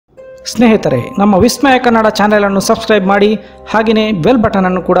ಸ್ನೇಹಿತರೆ, ನಮ್ಮ ವಿಸ್ಮಯ ಕನ್ನಡ ಚಾನೆಲ್ ಅನ್ನು ಸಬ್ಸ್ಕ್ರೈಬ್ ಮಾಡಿ, ಹಾಗೆಯೇ ಬೆಲ್ ಬಟನ್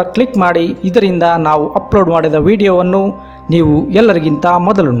ಅನ್ನು ಕೂಡ ಕ್ಲಿಕ್ ಮಾಡಿ. ಇದರಿಂದ ನಾವು ಅಪ್ಲೋಡ್ ಮಾಡಿದ ವಿಡಿಯೋವನ್ನು ನೀವು ಎಲ್ಲರಿಗಿಂತ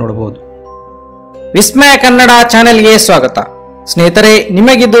ಮೊದಲು ನೋಡಬಹುದು. ವಿಸ್ಮಯ ಕನ್ನಡ ಚಾನೆಲ್ಗೆ ಸ್ವಾಗತ. ಸ್ನೇಹಿತರೆ,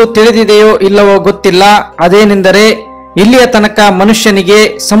 ನಿಮಗಿದು ತಿಳಿದಿದೆಯೋ ಇಲ್ಲವೋ ಗೊತ್ತಿಲ್ಲ. ಅದೇನೆಂದರೆ, ಇಲ್ಲಿಯ ತನಕ ಮನುಷ್ಯನಿಗೆ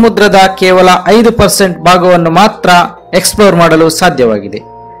ಸಮುದ್ರದ ಕೇವಲ 5% ಭಾಗವನ್ನು ಮಾತ್ರ ಎಕ್ಸ್ಪ್ಲೋರ್ ಮಾಡಲು ಸಾಧ್ಯವಾಗಿದೆ.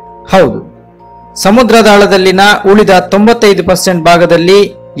 ಹೌದು, ಸಮುದ್ರದಾಳದಲ್ಲಿನ ಉಳಿದ 95% ಭಾಗದಲ್ಲಿ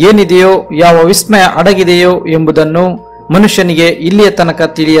ಏನಿದೆಯೋ, ಯಾವ ವಿಸ್ಮಯ ಅಡಗಿದೆಯೋ ಎಂಬುದನ್ನು ಮನುಷ್ಯನಿಗೆ ಇಲ್ಲಿಯ ತನಕ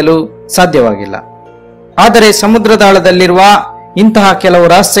ತಿಳಿಯಲು ಸಾಧ್ಯವಾಗಿಲ್ಲ. ಆದರೆ ಸಮುದ್ರದಾಳದಲ್ಲಿರುವ ಇಂತಹ ಕೆಲವು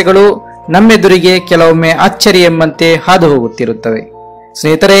ರಹಸ್ಯಗಳು ನಮ್ಮೆದುರಿಗೆ ಕೆಲವೊಮ್ಮೆ ಅಚ್ಚರಿ ಎಂಬಂತೆ ಹಾದು ಹೋಗುತ್ತಿರುತ್ತವೆ.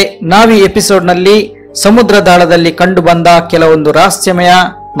 ಸ್ನೇಹಿತರೆ, ನಾವೀ ಎಪಿಸೋಡ್ನಲ್ಲಿ ಸಮುದ್ರದಾಳದಲ್ಲಿ ಕಂಡುಬಂದ ಕೆಲವೊಂದು ರಹಸ್ಯಮಯ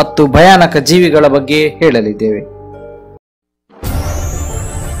ಮತ್ತು ಭಯಾನಕ ಜೀವಿಗಳ ಬಗ್ಗೆ ಹೇಳಲಿದ್ದೇವೆ.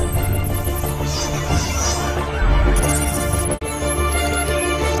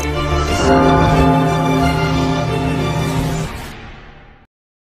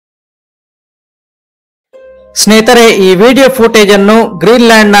 ಸ್ನೇಹಿತರೆ, ಈ ವಿಡಿಯೋ ಫುಟೇಜ್ ಅನ್ನು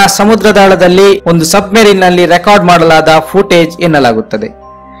ಗ್ರೀನ್ಲ್ಯಾಂಡ್ ನ ಸಮುದ್ರದಾಳದಲ್ಲಿ ಒಂದು ಸಬ್ಮೆರಿನ್ ನಲ್ಲಿ ರೆಕಾರ್ಡ್ ಮಾಡಲಾದ ಫುಟೇಜ್ ಎನ್ನಲಾಗುತ್ತದೆ.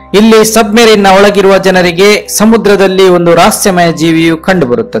 ಇಲ್ಲಿ ಸಬ್ಮೆರಿನ್ ನ ಒಳಗಿರುವ ಜನರಿಗೆ ಸಮುದ್ರದಲ್ಲಿ ಒಂದು ರಹಸ್ಯಮಯ ಜೀವಿಯು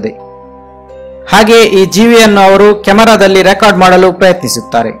ಕಂಡುಬರುತ್ತದೆ. ಹಾಗೆ ಈ ಜೀವಿಯನ್ನು ಅವರು ಕೆಮೆರಾದಲ್ಲಿ ರೆಕಾರ್ಡ್ ಮಾಡಲು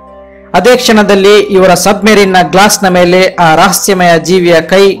ಪ್ರಯತ್ನಿಸುತ್ತಾರೆ. ಅದೇ ಕ್ಷಣದಲ್ಲಿ ಇವರ ಸಬ್ಮೆರಿನ್ ನ ಗ್ಲಾಸ್ ನ ಮೇಲೆ ಆ ರಹಸ್ಯಮಯ ಜೀವಿಯ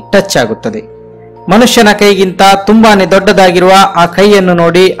ಕೈ ಟಚ್ ಆಗುತ್ತದೆ. ಮನುಷ್ಯನ ಕೈಗಿಂತ ತುಂಬಾನೇ ದೊಡ್ಡದಾಗಿರುವ ಆ ಕೈಯನ್ನು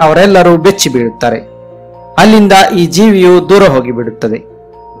ನೋಡಿ ಅವರೆಲ್ಲರೂ ಬೆಚ್ಚಿ ಬೀಳುತ್ತಾರೆ. ಅಲ್ಲಿಂದ ಈ ಜೀವಿಯು ದೂರ ಹೋಗಿಬಿಡುತ್ತದೆ.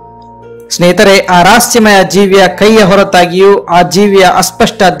 ಸ್ನೇಹಿತರೆ, ಆ ರಹಸ್ಯಮಯ ಜೀವಿಯ ಕೈಯ ಹೊರತಾಗಿಯೂ ಆ ಜೀವಿಯ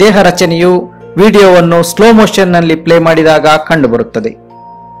ಅಸ್ಪಷ್ಟ ದೇಹ ರಚನೆಯು ವಿಡಿಯೋವನ್ನು ಸ್ಲೋ ಮೋಷನ್ ನಲ್ಲಿ ಪ್ಲೇ ಮಾಡಿದಾಗ ಕಂಡುಬರುತ್ತದೆ.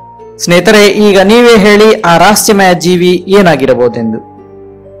 ಸ್ನೇಹಿತರೆ, ಈಗ ನೀವೇ ಹೇಳಿ, ಆ ರಹಸ್ಯಮಯ ಜೀವಿ ಏನಾಗಿರಬಹುದೆಂದು.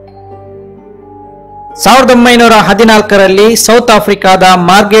 1914ರಲ್ಲಿ ಸೌತ್ ಆಫ್ರಿಕಾದ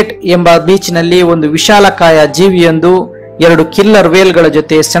ಮಾರ್ಗೆಟ್ ಎಂಬ ಬೀಚ್ ನಲ್ಲಿ ಒಂದು ವಿಶಾಲಕಾಯ ಜೀವಿಯೊಂದು 2 ಕಿಲ್ಲರ್ ವೇಲ್ಗಳ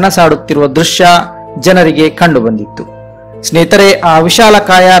ಜೊತೆ ಸೆಣಸಾಡುತ್ತಿರುವ ದೃಶ್ಯ ಜನರಿಗೆ ಕಂಡು ಬಂದಿತ್ತು. ಸ್ನೇಹಿತರೆ, ಆ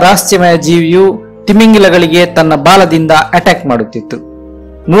ವಿಶಾಲಕಾಯ ರಹಸ್ಯಮಯ ಜೀವಿಯು ತಿಮಿಂಗಿಲಗಳಿಗೆ ತನ್ನ ಬಾಲದಿಂದ ಅಟ್ಯಾಕ್ ಮಾಡುತ್ತಿತ್ತು.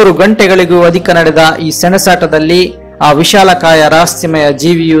 3 ಗಂಟೆಗಳಿಗೂ ಅಧಿಕ ನಡೆದ ಈ ಸೆಣಸಾಟದಲ್ಲಿ ಆ ವಿಶಾಲಕಾಯ ರಹಸ್ಯಮಯ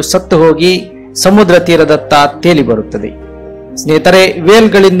ಜೀವಿಯು ಸತ್ತು ಹೋಗಿ ಸಮುದ್ರ ತೀರದತ್ತ ತೇಲಿ ಬರುತ್ತದೆ. ಸ್ನೇಹಿತರೆ,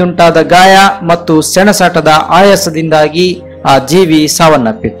 ವೇಲ್ಗಳಿಂದುಂಟಾದ ಗಾಯ ಮತ್ತು ಸೆಣಸಾಟದ ಆಯಾಸದಿಂದಾಗಿ ಆ ಜೀವಿ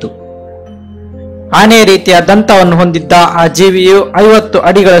ಸಾವನ್ನಪ್ಪಿತ್ತು. ಆನೆ ರೀತಿಯ ದಂತವನ್ನು ಹೊಂದಿದ್ದ ಆ ಜೀವಿಯು 50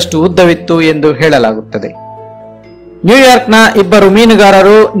 ಅಡಿಗಳಷ್ಟು ಉದ್ದವಿತ್ತು ಎಂದು ಹೇಳಲಾಗುತ್ತದೆ. ನ್ಯೂಯಾರ್ಕ್ನ 2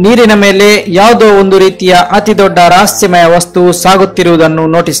 ಮೀನುಗಾರರು ನೀರಿನ ಮೇಲೆ ಯಾವುದೋ ಒಂದು ರೀತಿಯ ಅತಿ ದೊಡ್ಡ ರಹಸ್ಯಮಯ ವಸ್ತು ಸಾಗುತ್ತಿರುವುದನ್ನು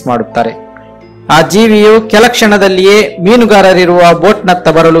ನೋಟಿಸ್ ಮಾಡುತ್ತಾರೆ. ಆ ಜೀವಿಯು ಕೆಲ ಕ್ಷಣದಲ್ಲಿಯೇ ಮೀನುಗಾರರಿರುವ ಬೋಟ್ನತ್ತ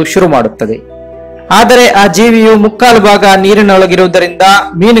ಬರಲು ಶುರು ಮಾಡುತ್ತದೆ. ಆದರೆ ಆ ಜೀವಿಯು ಮುಕ್ಕಾಲು ಭಾಗ ನೀರಿನೊಳಗಿರುವುದರಿಂದ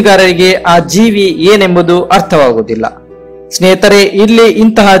ಮೀನುಗಾರರಿಗೆ ಆ ಜೀವಿ ಏನೆಂಬುದು ಅರ್ಥವಾಗುವುದಿಲ್ಲ. ಸ್ನೇಹಿತರೆ, ಇಲ್ಲಿ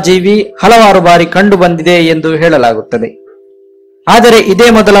ಇಂತಹ ಜೀವಿ ಹಲವಾರು ಬಾರಿ ಕಂಡು ಬಂದಿದೆ ಎಂದು ಹೇಳಲಾಗುತ್ತದೆ. ಆದರೆ ಇದೇ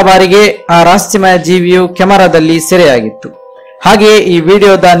ಮೊದಲ ಬಾರಿಗೆ ಆ ರಹಸ್ಯಮಯ ಜೀವಿಯು ಕೆಮೆರಾದಲ್ಲಿ ಸೆರೆಯಾಗಿತ್ತು. ಹಾಗೆಯೇ ಈ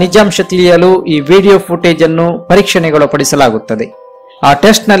ವಿಡಿಯೋದ ನಿಜಾಂಶ ತಿಳಿಯಲು ಈ ವಿಡಿಯೋ ಫುಟೇಜ್ ಅನ್ನು ಪರೀಕ್ಷಣೆಗೊಳಪಡಿಸಲಾಗುತ್ತದೆ. ಆ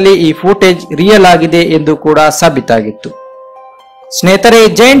ಟೆಸ್ಟ್ ನಲ್ಲಿ ಈ ಫುಟೇಜ್ ರಿಯಲ್ ಆಗಿದೆ ಎಂದು ಕೂಡ ಸಾಬೀತಾಗಿತ್ತು. ಸ್ನೇಹಿತರೆ,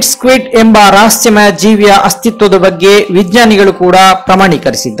 ಜೈಂಟ್ ಸ್ಕ್ವಿಡ್ ಎಂಬ ರಹಸ್ಯಮಯ ಜೀವಿಯ ಅಸ್ತಿತ್ವದ ಬಗ್ಗೆ ವಿಜ್ಞಾನಿಗಳು ಕೂಡ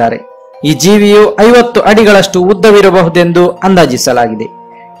ಪ್ರಮಾಣೀಕರಿಸಿದ್ದಾರೆ. ಈ ಜೀವಿಯು 50 ಅಡಿಗಳಷ್ಟು ಉದ್ದವಿರಬಹುದೆಂದು ಅಂದಾಜಿಸಲಾಗಿದೆ.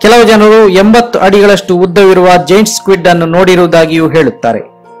 ಕೆಲವು ಜನರು 80 ಅಡಿಗಳಷ್ಟು ಉದ್ದವಿರುವ ಜೈಂಟ್ ಸ್ಕ್ವಿಡ್ ಅನ್ನು ನೋಡಿರುವುದಾಗಿಯೂ ಹೇಳುತ್ತಾರೆ.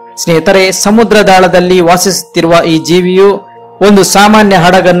 ಸ್ನೇಹಿತರೆ, ಸಮುದ್ರದಾಳದಲ್ಲಿ ವಾಸಿಸುತ್ತಿರುವ ಈ ಜೀವಿಯು ಒಂದು ಸಾಮಾನ್ಯ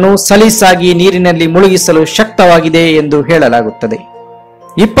ಹಡಗನ್ನು ಸಲೀಸಾಗಿ ನೀರಿನಲ್ಲಿ ಮುಳುಗಿಸಲು ಶಕ್ತವಾಗಿದೆ ಎಂದು ಹೇಳಲಾಗುತ್ತದೆ.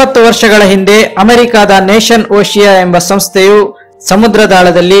 20 ವರ್ಷಗಳ ಹಿಂದೆ ಅಮೆರಿಕಾದ ನೇಷನ್ ಓಷಿಯಾ ಎಂಬ ಸಂಸ್ಥೆಯು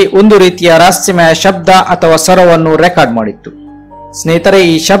ಸಮುದ್ರದಾಳದಲ್ಲಿ ಒಂದು ರೀತಿಯ ರಹಸ್ಯಮಯ ಶಬ್ದ ಅಥವಾ ಸ್ವರವನ್ನು ರೆಕಾರ್ಡ್ ಮಾಡಿತ್ತು. ಸ್ನೇಹಿತರೆ,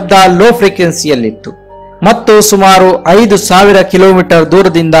 ಈ ಶಬ್ದ ಲೋ ಫ್ರೀಕ್ವೆನ್ಸಿಯಲ್ಲಿತ್ತು ಮತ್ತು ಸುಮಾರು 5000 ಕಿಲೋಮೀಟರ್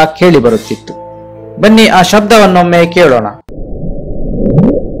ದೂರದಿಂದ ಕೇಳಿ ಬರುತ್ತಿತ್ತು. ಬನ್ನಿ ಆ ಶಬ್ದವನ್ನೊಮ್ಮೆ ಕೇಳೋಣ.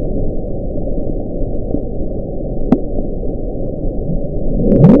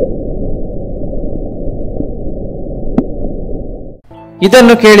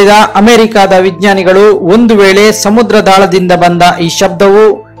 ಇದನ್ನು ಕೇಳಿದ ಅಮೆರಿಕಾದ ವಿಜ್ಞಾನಿಗಳು, ಒಂದು ವೇಳೆ ಸಮುದ್ರದಾಳದಿಂದ ಬಂದ ಈ ಶಬ್ದವು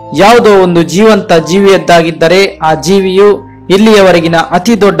ಯಾವುದೋ ಒಂದು ಜೀವಂತ ಜೀವಿಯದ್ದಾಗಿದ್ದರೆ ಆ ಜೀವಿಯು ಇಲ್ಲಿಯವರೆಗಿನ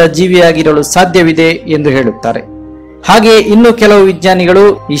ಅತಿ ದೊಡ್ಡ ಜೀವಿಯಾಗಿರಲು ಸಾಧ್ಯವಿದೆ ಎಂದು ಹೇಳುತ್ತಾರೆ. ಹಾಗೆ ಇನ್ನು ಕೆಲವು ವಿಜ್ಞಾನಿಗಳು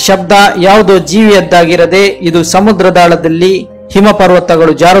ಈ ಶಬ್ದ ಯಾವುದೋ ಜೀವಿಯದ್ದಾಗಿರದೆ ಇದು ಸಮುದ್ರದಾಳದಲ್ಲಿ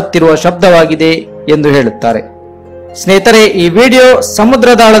ಹಿಮಪರ್ವತಗಳು ಜಾರುತ್ತಿರುವ ಶಬ್ದವಾಗಿದೆ ಎಂದು ಹೇಳುತ್ತಾರೆ. ಸ್ನೇಹಿತರೆ, ಈ ವಿಡಿಯೋ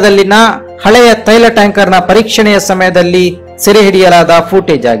ಸಮುದ್ರದಾಳದಲ್ಲಿನ ಹಳೆಯ ತೈಲ ಟ್ಯಾಂಕರ್ನ ಪರೀಕ್ಷಣೆಯ ಸಮಯದಲ್ಲಿ ಸೆರೆ ಹಿಡಿಯಲಾದ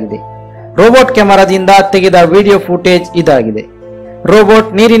ಫುಟೇಜ್ ಆಗಿದೆ. ರೋಬೋಟ್ ಕ್ಯಾಮೆರಾದಿಂದ ತೆಗೆದ ವಿಡಿಯೋ ಫುಟೇಜ್ ಇದಾಗಿದೆ.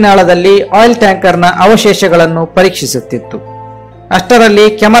 ರೋಬೋಟ್ ನೀರಿನಾಳದಲ್ಲಿ ಆಯಿಲ್ ಟ್ಯಾಂಕರ್ನ ಅವಶೇಷಗಳನ್ನು ಪರೀಕ್ಷಿಸುತ್ತಿತ್ತು. ಅಷ್ಟರಲ್ಲಿ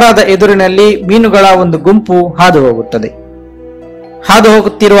ಕೆಮೆರಾದ ಎದುರಿನಲ್ಲಿ ಮೀನುಗಳ ಒಂದು ಗುಂಪು ಹಾದು ಹೋಗುತ್ತದೆ. ಹಾದು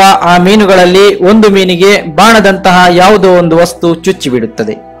ಹೋಗುತ್ತಿರುವ ಆ ಮೀನುಗಳಲ್ಲಿ ಒಂದು ಮೀನಿಗೆ ಬಾಣದಂತಹ ಯಾವುದೋ ಒಂದು ವಸ್ತು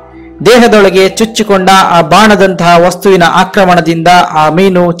ಚುಚ್ಚಿಬಿಡುತ್ತದೆ. ದೇಹದೊಳಗೆ ಚುಚ್ಚಿಕೊಂಡ ಆ ಬಾಣದಂತಹ ವಸ್ತುವಿನ ಆಕ್ರಮಣದಿಂದ ಆ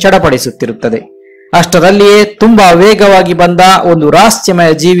ಮೀನು ಚಡಪಡಿಸುತ್ತಿರುತ್ತದೆ. ಅಷ್ಟರಲ್ಲಿಯೇ ತುಂಬಾ ವೇಗವಾಗಿ ಬಂದ ಒಂದು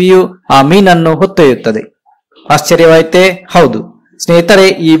ರಹಸ್ಯಮಯ ಜೀವಿಯು ಆ ಮೀನನ್ನು ಹೊತ್ತೊಯ್ಯುತ್ತದೆ. ಆಶ್ಚರ್ಯವಾಯಿತೇ? ಹೌದು ಸ್ನೇಹಿತರೆ,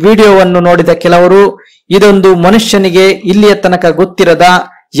 ಈ ವಿಡಿಯೋವನ್ನು ನೋಡಿದ ಕೆಲವರು ಇದೊಂದು ಮನುಷ್ಯನಿಗೆ ಇಲ್ಲಿಯ ತನಕ ಗೊತ್ತಿರದ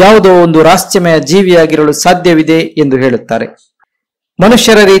ಯಾವುದೋ ಒಂದು ರಹಸ್ಯಮಯ ಜೀವಿಯಾಗಿರಲು ಸಾಧ್ಯವಿದೆ ಎಂದು ಹೇಳುತ್ತಾರೆ.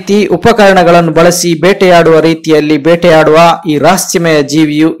 ಮನುಷ್ಯರ ರೀತಿ ಉಪಕರಣಗಳನ್ನು ಬಳಸಿ ಬೇಟೆಯಾಡುವ ರೀತಿಯಲ್ಲಿ ಬೇಟೆಯಾಡುವ ಈ ರಹಸ್ಯಮಯ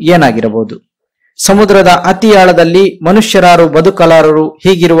ಜೀವಿಯು ಏನಾಗಿರಬಹುದು? ಸಮುದ್ರದ ಅತಿ ಆಳದಲ್ಲಿ ಮನುಷ್ಯರಾರು ಬದುಕಲಾರರು.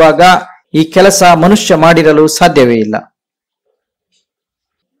 ಹೀಗಿರುವಾಗ ಈ ಕೆಲಸ ಮನುಷ್ಯ ಮಾಡಿರಲು ಸಾಧ್ಯವೇ ಇಲ್ಲ.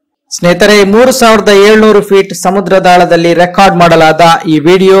 ಸ್ನೇಹಿತರೆ, 3700 ಫೀಟ್ ಸಮುದ್ರದ ಆಳದಲ್ಲಿ ರೆಕಾರ್ಡ್ ಮಾಡಲಾದ ಈ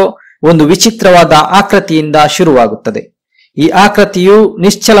ವಿಡಿಯೋ ಒಂದು ವಿಚಿತ್ರವಾದ ಆಕೃತಿಯಿಂದ ಶುರುವಾಗುತ್ತದೆ. ಈ ಆಕೃತಿಯು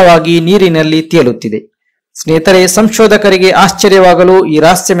ನಿಶ್ಚಲವಾಗಿ ನೀರಿನಲ್ಲಿ ತೇಲುತ್ತಿದೆ. ಸ್ನೇಹಿತರೆ, ಸಂಶೋಧಕರಿಗೆ ಆಶ್ಚರ್ಯವಾಗಲು ಈ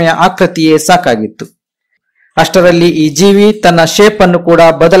ರಹಸ್ಯಮಯ ಆಕೃತಿಯೇ ಸಾಕಾಗಿತ್ತು. ಅಷ್ಟರಲ್ಲಿ ಈ ಜೀವಿ ತನ್ನ ಶೇಪ್ ಅನ್ನು ಕೂಡ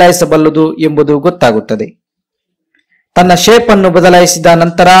ಬದಲಾಯಿಸಬಲ್ಲದು ಎಂಬುದು ಗೊತ್ತಾಗುತ್ತದೆ. ತನ್ನ ಶೇಪ್ ಅನ್ನು ಬದಲಾಯಿಸಿದ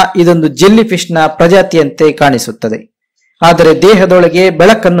ನಂತರ ಇದೊಂದು ಜೆಲ್ಲಿ ಫಿಶ್ ನ ಪ್ರಜಾತಿಯಂತೆ ಕಾಣಿಸುತ್ತದೆ. ಆದರೆ ದೇಹದೊಳಗೆ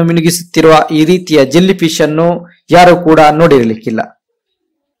ಬೆಳಕನ್ನು ಮಿನುಗಿಸುತ್ತಿರುವ ಈ ರೀತಿಯ ಜೆಲ್ಲಿ ಫಿಶ್ ಅನ್ನು ಯಾರೂ ಕೂಡ ನೋಡಿರಲಿಕ್ಕಿಲ್ಲ.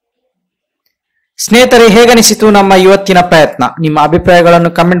 ಸ್ನೇಹಿತರೆ, ಹೇಗನಿಸಿತು ನಮ್ಮ ಇವತ್ತಿನ ಪ್ರಯತ್ನ? ನಿಮ್ಮ ಅಭಿಪ್ರಾಯಗಳನ್ನು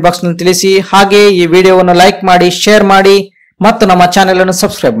ಕಮೆಂಟ್ ಬಾಕ್ಸ್ ನಲ್ಲಿ ತಿಳಿಸಿ. ಹಾಗೆ ಈ ವಿಡಿಯೋವನ್ನು ಲೈಕ್ ಮಾಡಿ, ಶೇರ್ ಮಾಡಿ ಮತ್ತು ನಮ್ಮ ಚಾನೆಲ್ ಅನ್ನು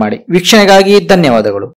ಸಬ್ಸ್ಕ್ರೈಬ್ ಮಾಡಿ. ವೀಕ್ಷಣೆಗಾಗಿ ಧನ್ಯವಾದಗಳು.